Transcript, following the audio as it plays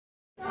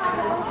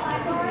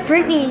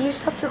Brittany, you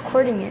stopped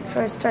recording it,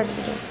 so I started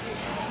again.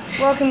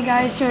 Welcome,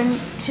 guys, to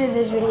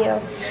this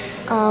video.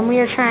 We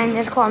are trying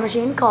this claw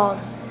machine called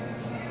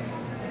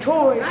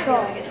Toy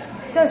Shop.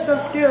 Test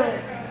of skill.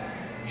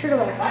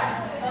 Sugarloaf.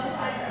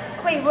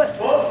 Wait, what?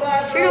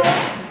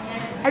 Sugarloaf.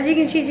 As you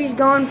can see, she's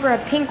going for a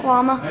pink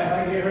llama.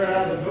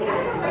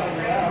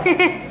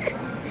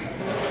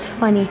 It's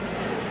funny.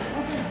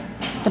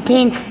 The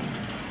pink.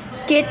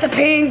 Get the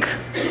pink.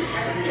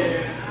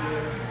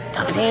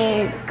 The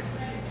pink.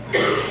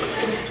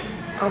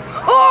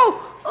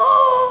 Oh!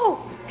 Oh!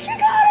 She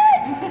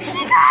got it!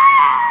 She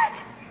got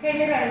it!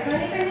 Hey, guys, is there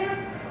anything here?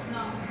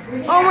 No.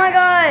 Oh my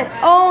god!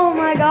 Oh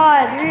my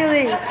god!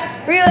 Really?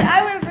 Really?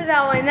 I went for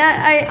that one.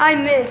 That I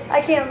missed.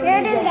 I can't believe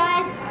Here it is,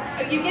 that.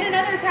 guys. You get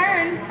another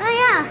turn. Oh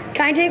yeah.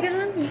 Can I take this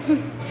one?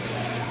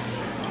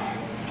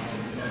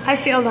 I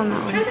failed on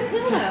that Try one. the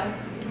pillow.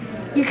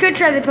 You could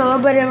try the pillow,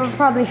 but it would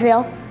probably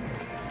fail.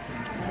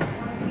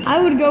 I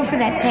would go for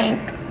that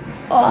tank.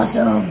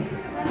 Awesome.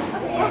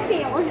 That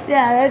failed.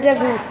 Yeah, that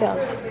definitely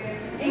failed.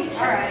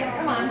 Alright,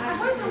 come on.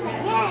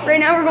 Right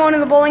now we're going to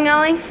the bowling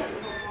alley.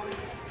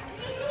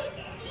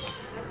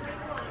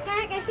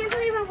 Jack, I can't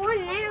believe I won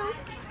now.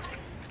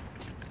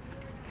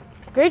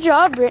 Great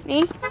job,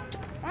 Brittany.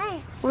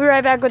 Thanks. We'll be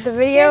right back with the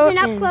video. Here's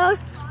an up and close.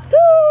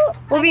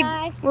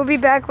 We'll be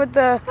back with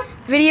the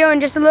video in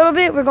just a little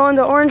bit. We're going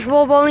to Orange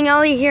Bowl Bowling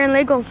Alley here in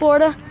Lakeland,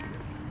 Florida.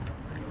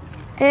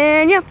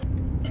 And yeah.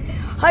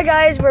 Hi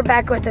guys, we're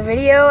back with the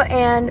video,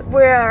 and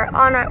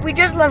we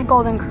just left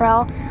Golden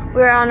Corral.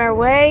 We're on our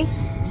way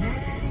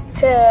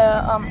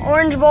to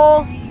Orange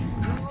Bowl,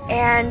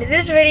 and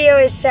this video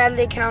is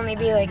sadly can only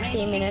be like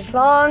 3 minutes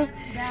long.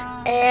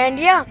 And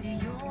yeah,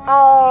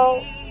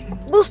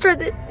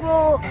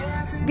 we'll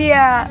be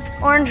at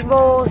Orange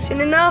Bowl soon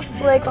enough,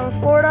 Lakeland,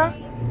 Florida.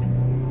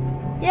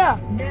 Yeah,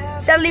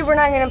 sadly we're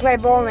not gonna play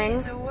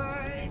bowling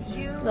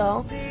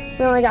though.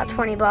 We only got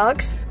 20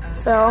 bucks,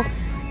 so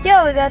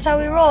yeah, that's how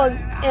we roll.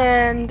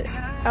 And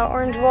at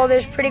Orange Bowl,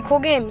 there's pretty cool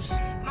games.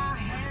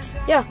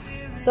 Yeah,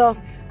 so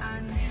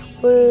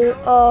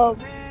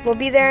we'll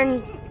be there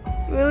in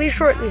really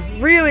shortly.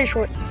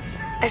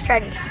 I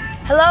started.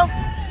 Hello,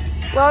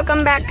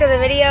 welcome back to the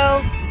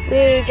video.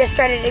 We just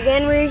started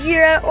again. We're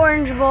here at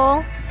Orange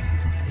Bowl,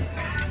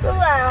 the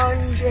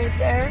lounge right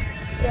there.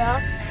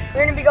 Yeah,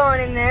 we're gonna be going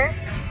in there,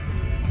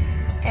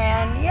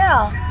 and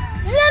yeah.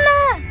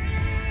 Llama!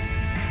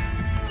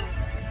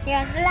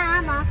 Here's the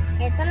llama.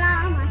 Here's the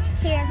llama.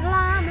 Here's the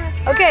llama.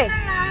 Okay.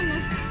 Llama.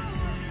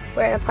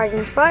 We're at a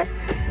parking spot.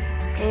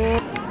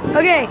 And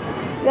okay,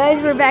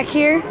 guys, we're back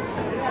here.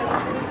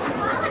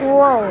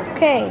 Whoa,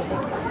 okay.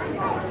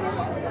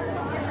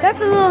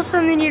 That's a little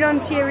something you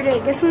don't see every day.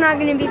 Guess I'm not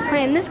gonna be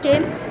playing this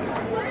game.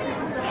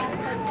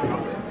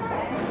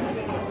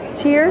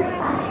 It's here.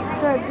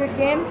 It's a good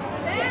game.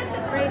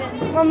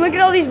 Mom, look at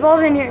all these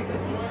balls in here.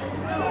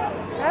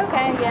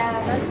 Okay,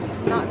 yeah,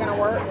 that's not gonna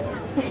work.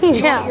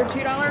 Yeah. You want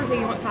your $2 or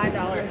you want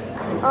 $5?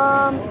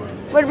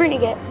 What did Brittany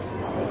get?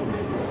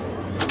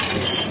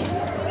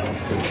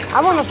 I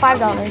want the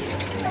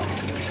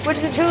 $5.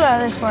 What's the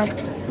 $2 for?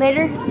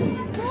 Later?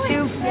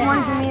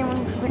 One for me and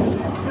one for Brittany.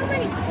 How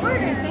many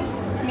quarters?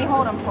 Let me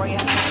hold them for you.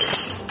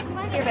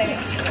 Here, baby.